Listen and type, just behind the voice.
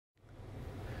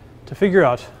to figure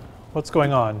out what's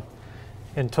going on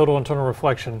in total internal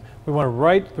reflection, we want to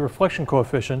write the reflection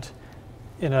coefficient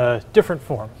in a different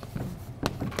form.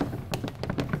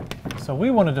 So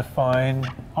we want to define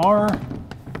RTE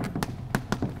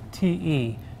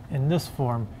in this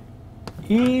form,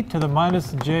 e to the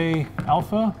minus j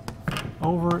alpha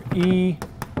over e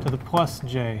to the plus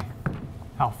j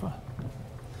alpha.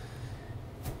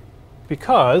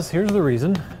 Because, here's the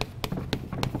reason,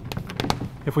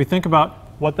 if we think about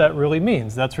what that really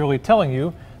means, that's really telling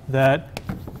you that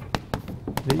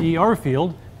the ER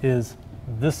field is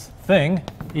this thing,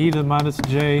 e to the minus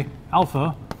j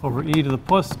alpha over e to the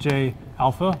plus j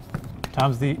alpha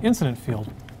times the incident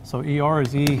field. So ER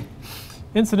is E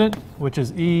incident, which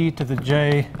is e to the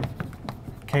j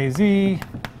kz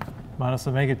minus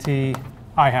omega t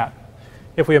I hat.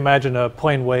 If we imagine a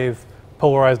plane wave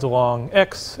polarized along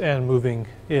x and moving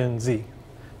in z.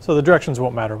 So the directions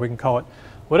won't matter. We can call it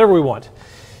whatever we want.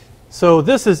 So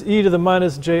this is e to the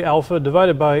minus j alpha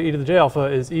divided by e to the j alpha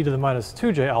is e to the minus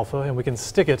 2j alpha, and we can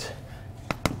stick it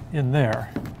in there.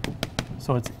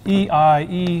 So it's ei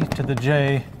e to the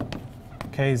j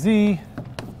kz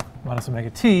minus omega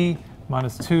t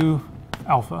minus 2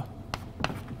 alpha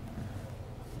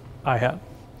I hat.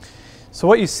 So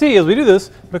what you see as we do this,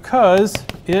 because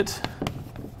it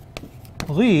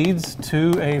leads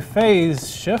to a phase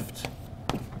shift,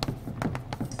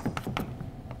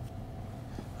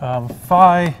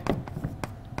 phi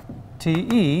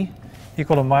TE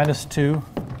equal to minus 2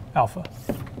 alpha.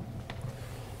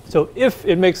 So if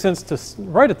it makes sense to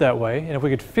write it that way, and if we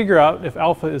could figure out if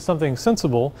alpha is something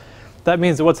sensible, that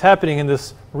means that what's happening in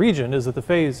this region is that the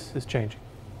phase is changing.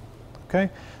 Okay?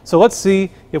 So let's see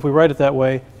if we write it that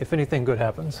way, if anything good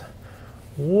happens.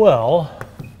 Well,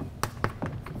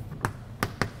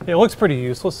 it looks pretty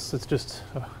useless. It's just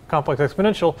a complex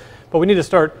exponential, but we need to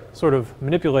start sort of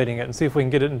manipulating it and see if we can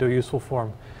get it into a useful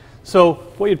form. So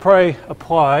what you'd probably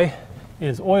apply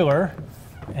is Euler,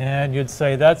 and you'd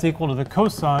say that's equal to the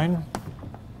cosine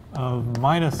of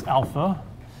minus alpha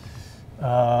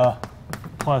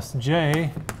plus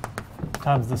j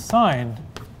times the sine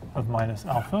of minus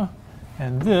alpha,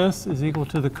 and this is equal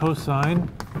to the cosine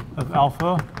of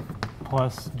alpha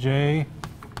plus j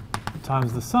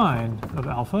times the sine of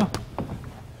alpha.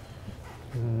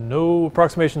 No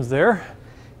approximations there.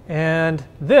 And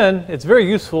then it's very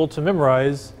useful to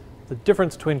memorize the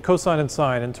difference between cosine and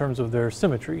sine in terms of their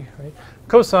symmetry. Right?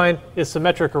 Cosine is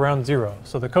symmetric around 0.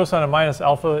 So the cosine of minus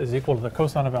alpha is equal to the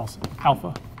cosine of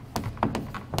alpha.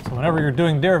 So whenever you're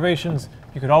doing derivations,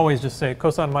 you could always just say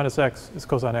cosine minus x is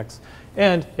cosine x.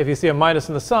 And if you see a minus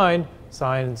in the sign,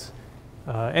 sine's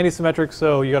antisymmetric,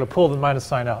 so you got to pull the minus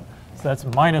sign out. So that's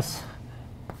minus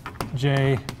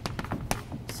j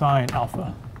sine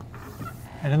alpha.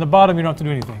 And in the bottom, you don't have to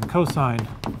do anything. Cosine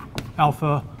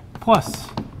alpha plus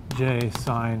j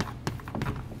sine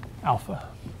alpha.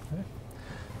 Okay.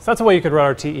 So that's a way you could write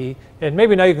our TE. And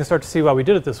maybe now you can start to see why we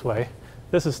did it this way.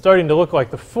 This is starting to look like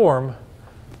the form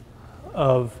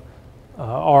of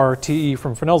our TE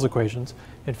from Fresnel's equations.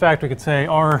 In fact, we could say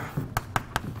our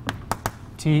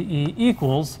TE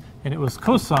equals, and it was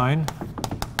cosine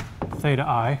theta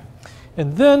I.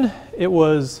 And then it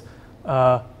was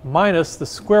minus the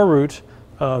square root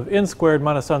of n squared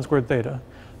minus sine squared theta.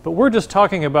 But we're just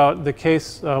talking about the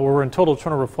case where we're in total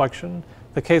internal reflection,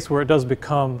 the case where it does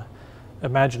become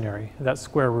imaginary, that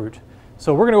square root.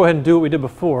 So we're going to go ahead and do what we did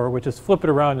before, which is flip it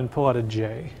around and pull out a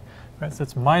j. Right? So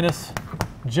it's minus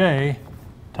j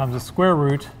times the square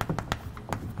root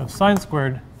of sine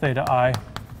squared theta I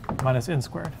minus n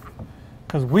squared.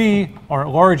 Because we are at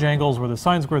large angles where the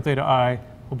sine squared theta I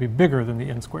will be bigger than the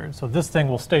n squared. So this thing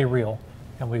will stay real,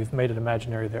 and we've made it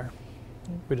imaginary there.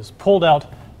 We just pulled out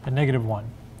a negative 1.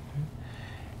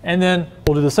 And then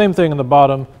we'll do the same thing in the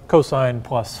bottom, cosine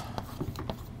plus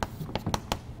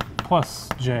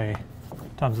j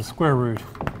times the square root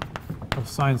of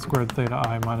sine squared theta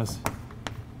I minus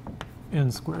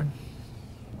n squared.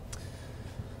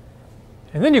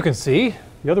 And then you can see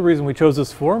the other reason we chose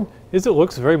this form is it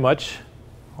looks very much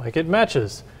like it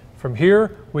matches. From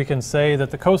here, we can say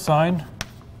that the cosine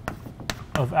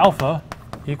of alpha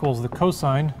equals the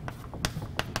cosine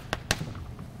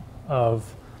of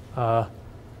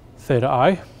theta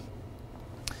I.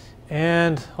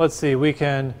 And let's see, we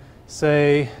can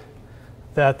say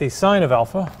that the sine of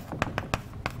alpha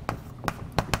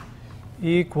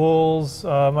equals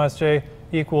minus j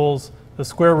equals the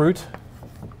square root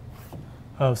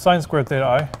of sine squared theta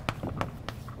I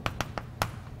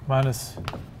minus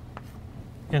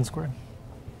n squared.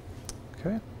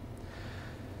 Okay.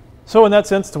 So in that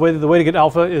sense, the way to get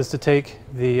alpha is to take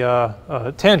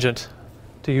the tangent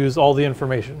to use all the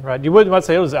information, right? You might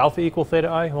say, oh, does alpha equal theta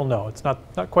I? Well, no, it's not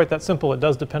quite that simple. It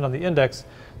does depend on the index,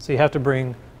 so you have to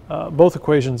bring both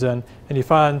equations in, and you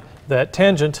find that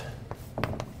tangent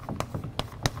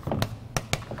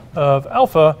of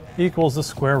alpha equals the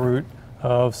square root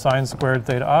of sine squared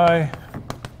theta I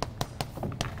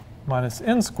minus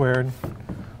n squared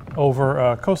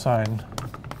over cosine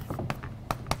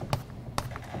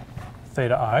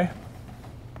theta I,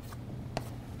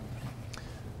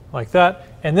 like that.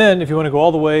 And then if you want to go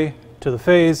all the way to the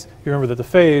phase, you remember that the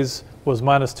phase was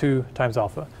minus 2 times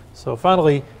alpha. So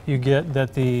finally, you get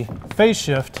that the phase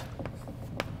shift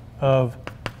of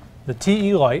the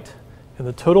TE light in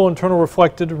the total internal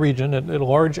reflected region at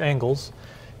large angles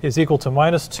is equal to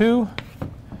minus 2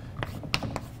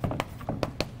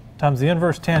 times the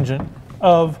inverse tangent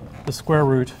of the square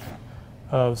root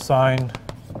of sine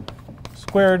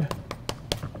squared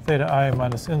theta I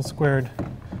minus n squared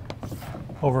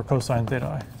over cosine theta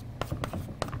I.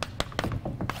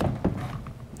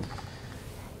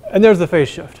 And there's the phase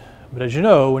shift. But as you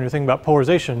know, when you're thinking about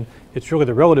polarization, it's really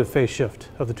the relative phase shift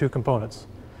of the two components.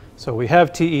 So we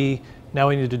have TE, now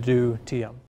we need to do TM.